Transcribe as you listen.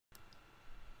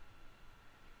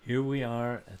Here we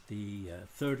are at the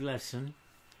third lesson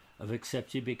of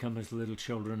Except Ye Become as Little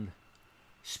Children,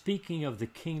 speaking of the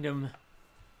kingdom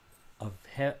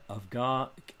of God,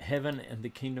 heaven and the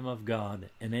kingdom of God,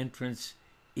 an entrance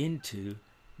into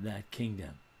that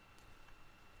kingdom.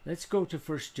 Let's go to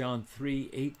 1 John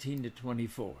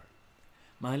 3:18-24.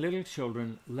 My little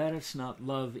children, let us not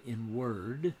love in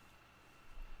word,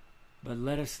 but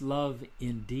let us love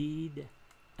in deed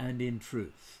and in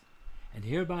truth. And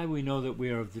hereby we know that we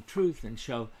are of the truth, and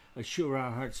shall assure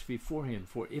our hearts before him.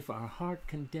 For if our heart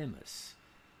condemn us,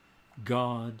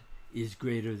 God is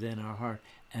greater than our heart,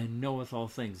 and knoweth all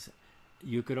things.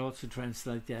 You could also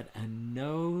translate that, and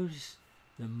knows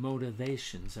the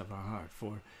motivations of our heart.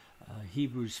 For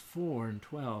Hebrews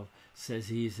 4:12 says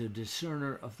he is a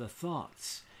discerner of the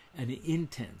thoughts and the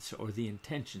intents, or the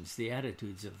intentions, the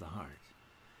attitudes of the heart.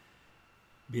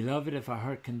 Beloved, if our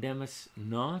heart condemn us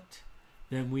not,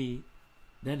 then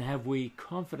have we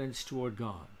confidence toward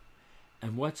God.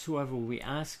 And whatsoever we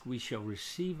ask, we shall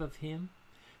receive of him,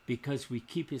 because we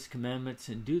keep his commandments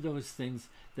and do those things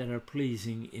that are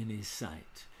pleasing in his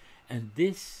sight. And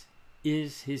this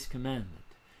is his commandment,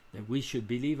 that we should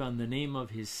believe on the name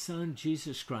of his Son,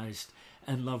 Jesus Christ,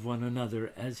 and love one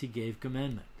another as he gave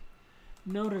commandment.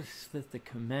 Notice that the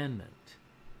commandment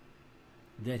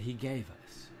that he gave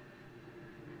us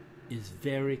is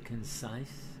very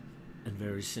concise and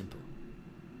very simple.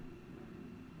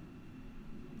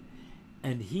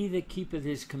 And he that keepeth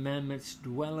his commandments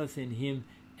dwelleth in him,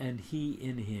 and he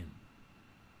in him.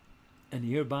 And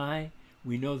hereby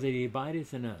we know that he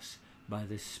abideth in us by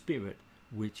the Spirit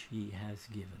which he has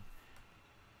given.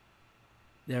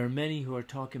 There are many who are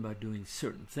talking about doing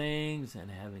certain things and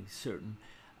having certain,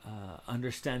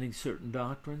 understanding certain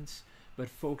doctrines. But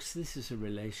folks, this is a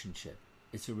relationship.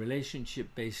 It's a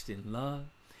relationship based in love.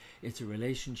 It's a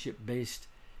relationship based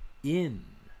in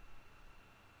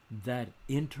that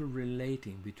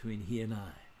interrelating between he and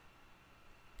I.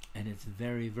 And it's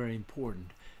very, very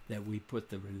important that we put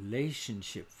the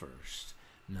relationship first,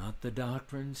 not the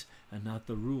doctrines and not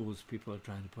the rules people are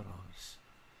trying to put on us.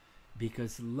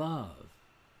 Because love,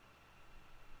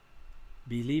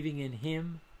 believing in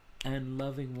him and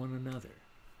loving one another,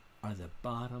 are the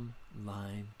bottom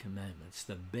line commandments,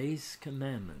 the base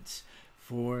commandments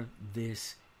for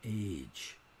this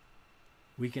age.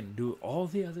 We can do all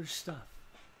the other stuff,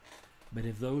 but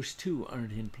if those two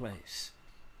aren't in place,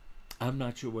 I'm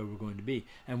not sure where we're going to be.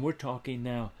 And we're talking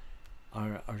now,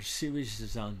 our series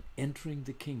is on entering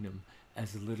the kingdom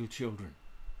as little children.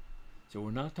 So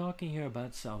we're not talking here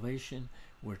about salvation.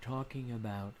 We're talking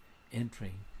about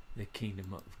entering the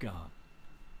kingdom of God.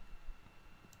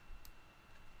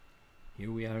 Here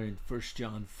we are in 1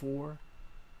 John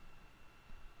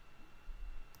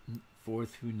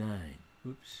 4:4-9.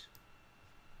 Oops.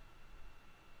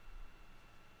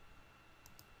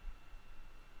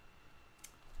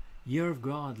 Ye are of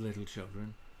God, little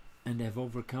children, and have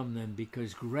overcome them,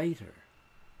 because greater,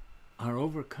 our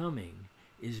overcoming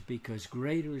is because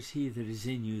greater is he that is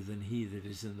in you than he that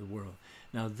is in the world.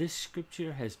 Now this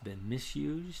scripture has been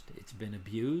misused, it's been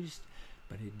abused,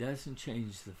 but it doesn't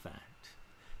change the fact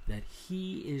that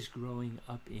he is growing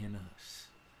up in us,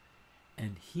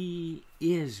 and he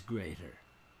is greater.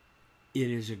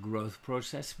 It is a growth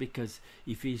process, because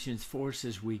Ephesians 4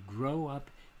 says we grow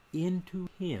up into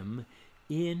him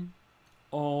in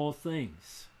all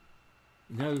things.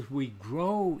 Now, we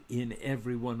grow in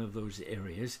every one of those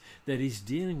areas that he's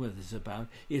dealing with us about.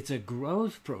 It's a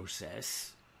growth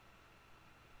process,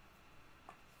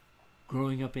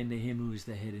 growing up into him who is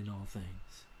the head in all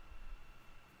things.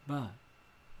 But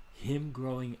him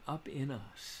growing up in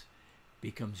us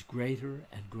becomes greater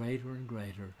and greater and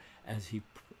greater as he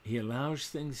allows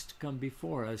things to come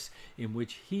before us in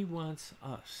which he wants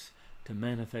us to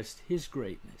manifest his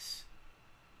greatness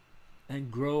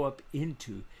and grow up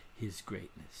into his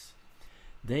greatness.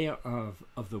 They are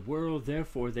of the world,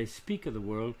 therefore they speak of the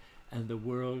world, and the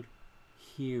world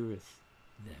heareth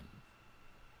them.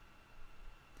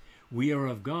 We are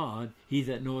of God. He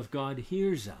that knoweth God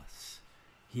hears us.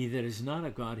 He that is not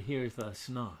of God heareth us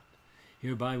not.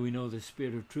 Hereby we know the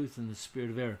spirit of truth and the spirit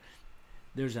of error.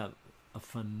 There's a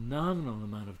phenomenal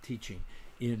amount of teaching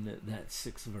in that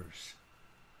 6th verse.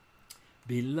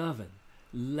 Beloved,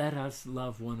 let us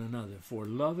love one another, for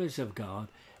love is of God,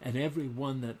 and every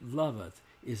one that loveth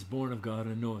is born of God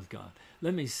and knoweth God.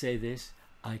 Let me say this,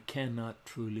 I cannot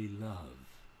truly love,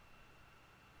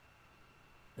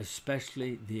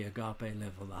 especially the agape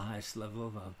level, the highest level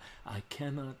of love. I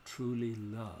cannot truly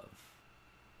love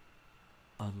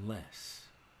unless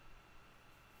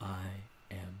I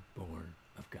am born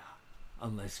of God,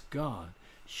 unless God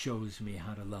shows me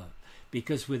how to love.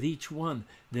 Because with each one,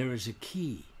 there is a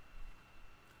key.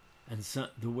 And so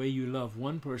the way you love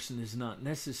one person is not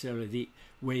necessarily the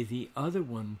way the other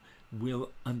one will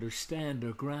understand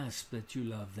or grasp that you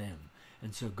love them.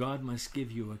 And so God must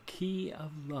give you a key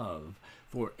of love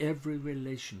for every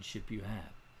relationship you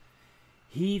have.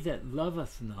 He that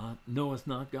loveth not knoweth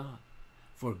not God,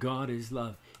 for God is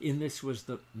love. In this was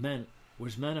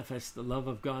manifest the love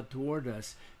of God toward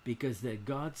us, because that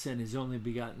God sent his only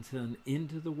begotten Son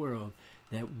into the world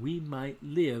that we might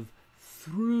live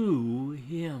through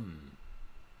him.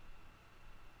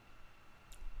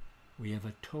 We have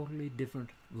a totally different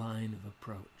line of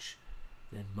approach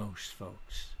than most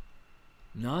folks.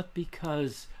 Not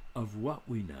because of what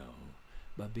we know,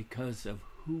 but because of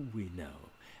who we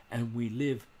know. And we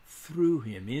live through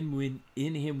him.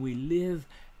 In him we live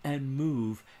and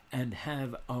move and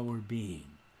have our being.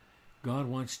 God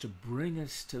wants to bring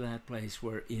us to that place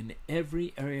where in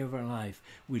every area of our life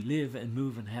we live and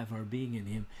move and have our being in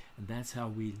him. And that's how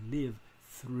we live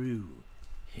through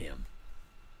him.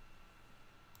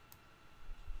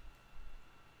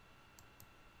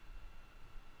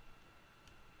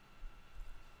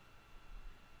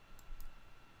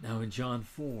 Now in John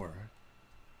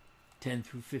 4:10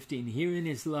 through 15, herein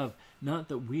is love, not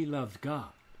that we loved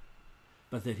God,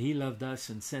 but that he loved us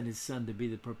and sent his Son to be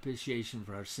the propitiation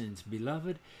for our sins.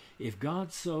 Beloved, if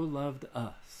God so loved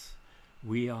us,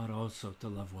 we ought also to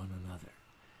love one another.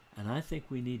 And I think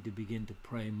we need to begin to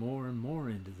pray more and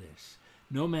more into this.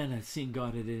 No man hath seen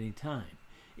God at any time.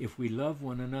 If we love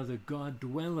one another, God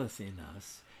dwelleth in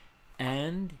us,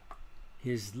 and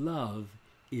his love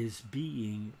is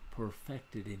being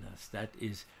perfected in us. That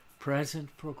is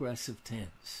present progressive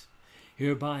tense.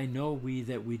 Hereby know we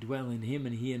that we dwell in him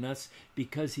and he in us,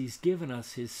 because he's given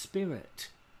us his Spirit.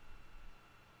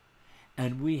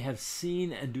 And we have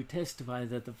seen and do testify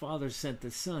that the Father sent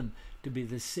the Son to be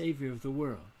the Savior of the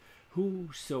world.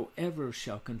 Whosoever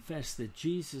shall confess that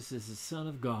Jesus is the Son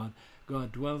of God,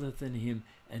 God dwelleth in him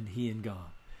and he in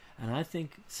God. And I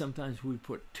think sometimes we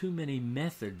put too many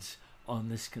methods on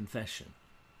this confession.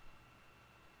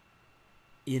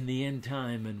 In the end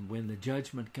time and when the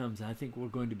judgment comes, I think we're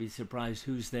going to be surprised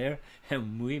who's there,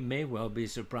 and we may well be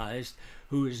surprised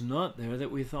who is not there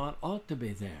that we thought ought to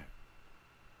be there.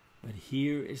 But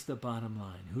here is the bottom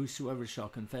line. Whosoever shall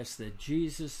confess that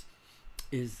Jesus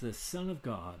is the Son of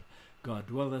God, God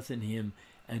dwelleth in him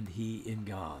and he in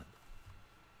God.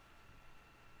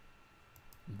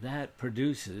 That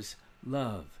produces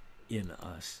love in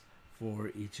us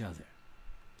for each other.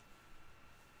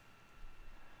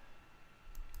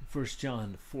 1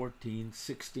 John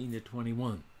 14:16 to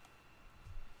 21.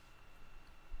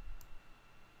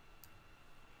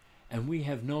 And we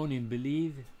have known and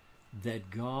believed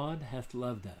that God hath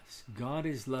loved us. God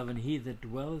is love, and he that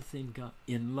dwelleth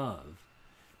in love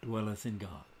dwelleth in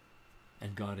God,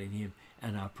 and God in him.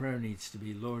 And our prayer needs to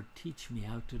be, Lord, teach me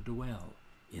how to dwell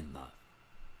in love.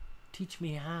 Teach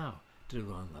me how to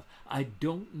dwell in love. I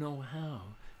don't know how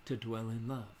to dwell in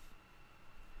love.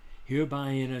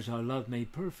 Hereby is our love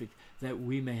made perfect, that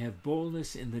we may have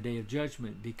boldness in the day of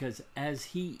judgment, because as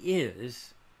he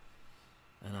is,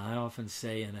 and I often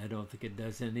say, and I don't think it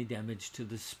does any damage to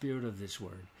the spirit of this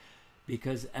word,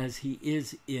 because as he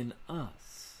is in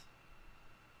us,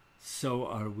 so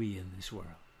are we in this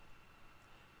world.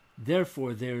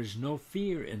 Therefore there is no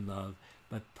fear in love,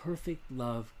 but perfect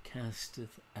love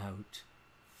casteth out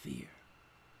fear.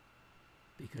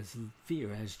 Because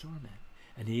fear has torment.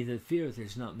 And he that feareth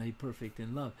is not made perfect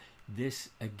in love. This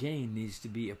again needs to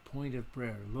be a point of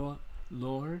prayer.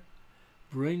 Lord,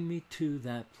 bring me to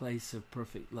that place of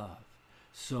perfect love,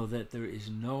 so that there is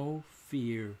no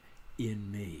fear in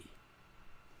me.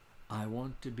 I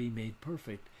want to be made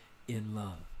perfect in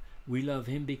love. We love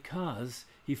him because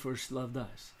he first loved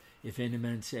us. If any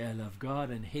man say, I love God,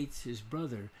 and hates his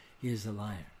brother, he is a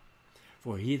liar.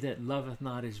 For he that loveth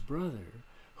not his brother,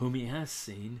 whom he hath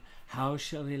seen, how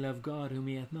shall he love God whom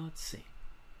he hath not seen?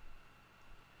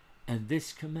 And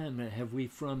this commandment have we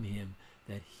from him,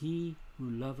 that he who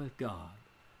loveth God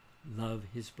love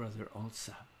his brother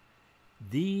also.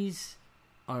 These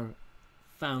are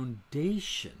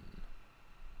foundation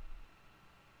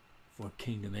for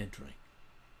kingdom entering.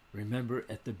 Remember,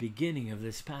 at the beginning of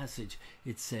this passage,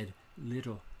 it said,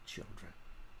 little children.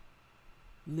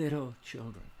 Little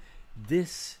children.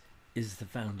 This is the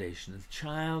foundation. The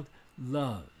child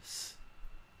loves.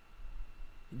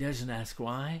 He doesn't ask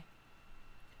why.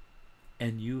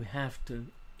 And you have to,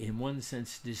 in one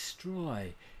sense,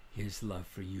 destroy his love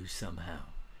for you somehow,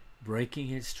 breaking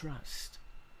his trust.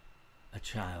 A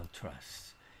child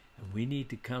trusts. And we need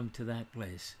to come to that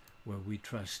place where we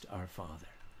trust our Father.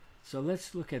 So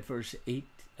let's look at verse 8,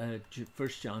 1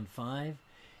 John 5,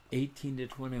 18 to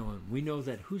 21. We know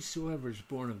that whosoever is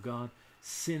born of God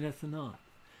sinneth not,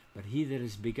 but he that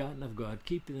is begotten of God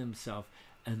keepeth himself,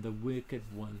 and the wicked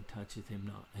one toucheth him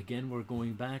not. Again, we're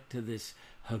going back to this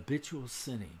habitual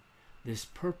sinning, this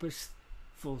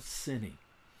purposeful sinning.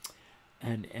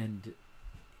 And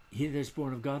he that is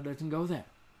born of God doesn't go there.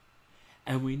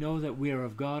 And we know that we are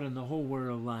of God, and the whole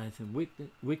world lieth in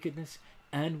wickedness.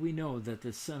 And we know that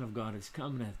the Son of God is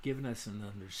come and hath given us an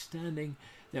understanding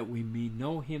that we may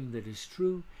know him that is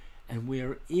true, and we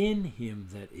are in him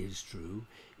that is true,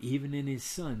 even in his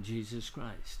Son, Jesus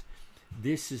Christ.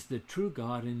 This is the true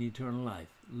God and eternal life.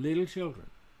 Little children,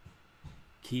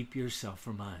 keep yourself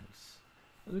from idols.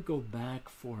 Let me go back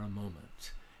for a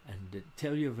moment and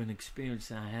tell you of an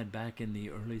experience I had back in the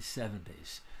early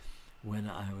 70s when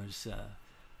I was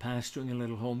pastoring a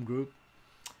little home group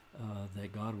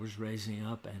that God was raising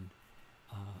up, and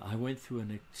I went through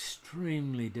an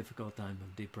extremely difficult time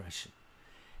of depression.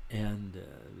 And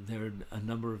there were a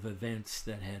number of events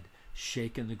that had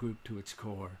shaken the group to its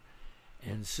core.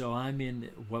 And so I'm in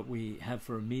what we have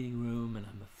for a meeting room, and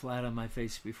I'm flat on my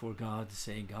face before God,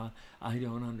 saying, God, I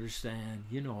don't understand.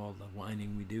 You know all the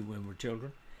whining we do when we're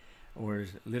children, or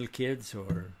as little kids,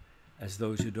 or as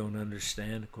those who don't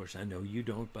understand. Of course, I know you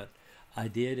don't, but I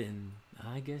did, and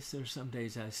I guess there's some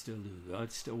days I still do.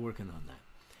 God's still working on that.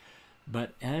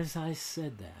 But as I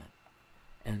said that,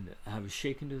 and I was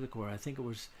shaken to the core, I think it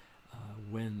was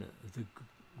when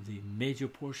the major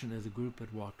portion of the group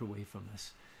had walked away from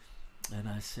us. And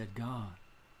I said, God,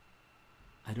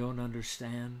 I don't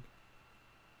understand.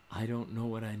 I don't know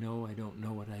what I know. I don't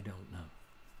know what I don't know.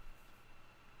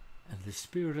 And the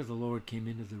Spirit of the Lord came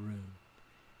into the room,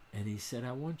 and he said,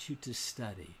 I want you to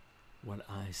study what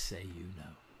I say you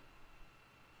know.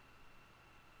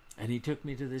 And he took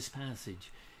me to this passage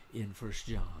in 1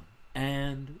 John.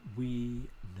 And we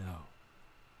know.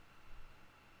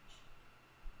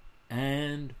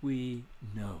 And we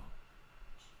know.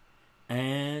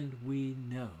 And we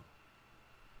know.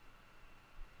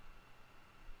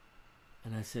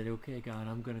 And I said, okay, God,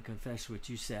 I'm going to confess what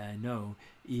you say I know,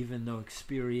 even though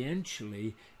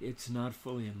experientially it's not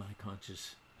fully in my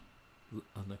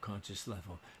on the conscious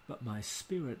level. But my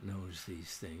spirit knows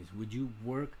these things. Would you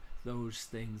work those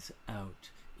things out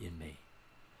in me?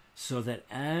 So that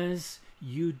as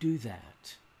you do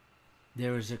that,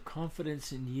 there is a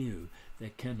confidence in you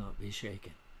that cannot be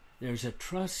shaken. There's a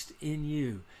trust in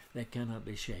you that cannot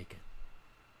be shaken.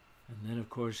 And then, of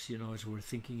course, as we're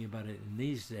thinking about it in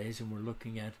these days, and we're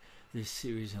looking at this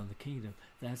series on the kingdom,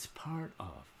 that's part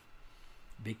of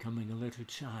becoming a little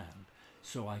child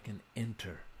so I can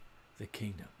enter the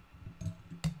kingdom.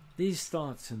 These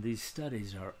thoughts and these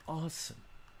studies are awesome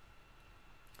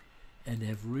and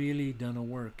have really done a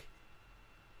work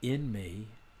in me,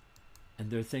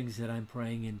 and they're things that I'm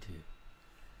praying into.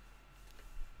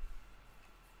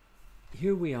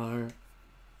 Here we are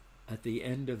at the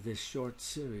end of this short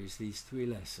series, these 3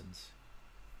 lessons.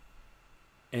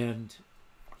 And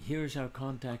here's our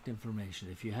contact information.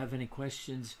 If you have any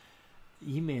questions,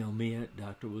 email me at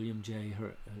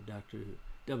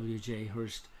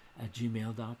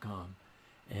drwjhurst@gmail.com.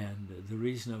 And the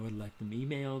reason I would like them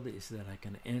emailed is that I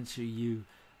can answer you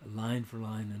line for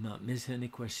line and not miss any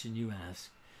question you ask.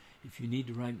 If you need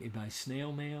to write me by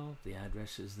snail mail, the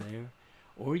address is there.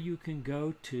 Or you can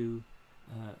go to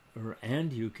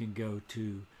you can go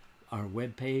to our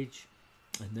webpage,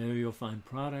 and there you'll find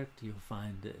product, you'll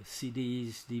find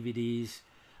CDs, DVDs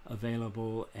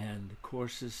available, and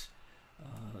courses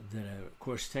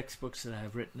course textbooks that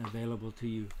I've written available to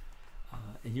you.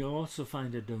 And you'll also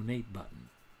find a donate button.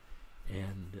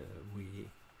 And we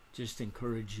just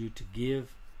encourage you to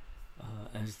give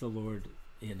as the Lord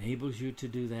enables you to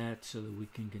do that, so that we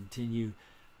can continue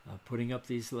putting up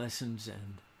these lessons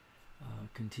and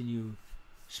continue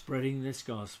spreading this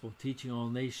gospel, teaching all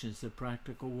nations the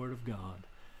practical Word of God,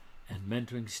 and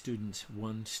mentoring students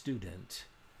one student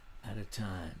at a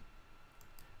time.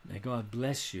 May God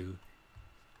bless you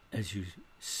as you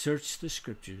search the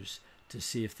Scriptures to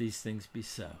see if these things be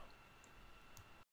so.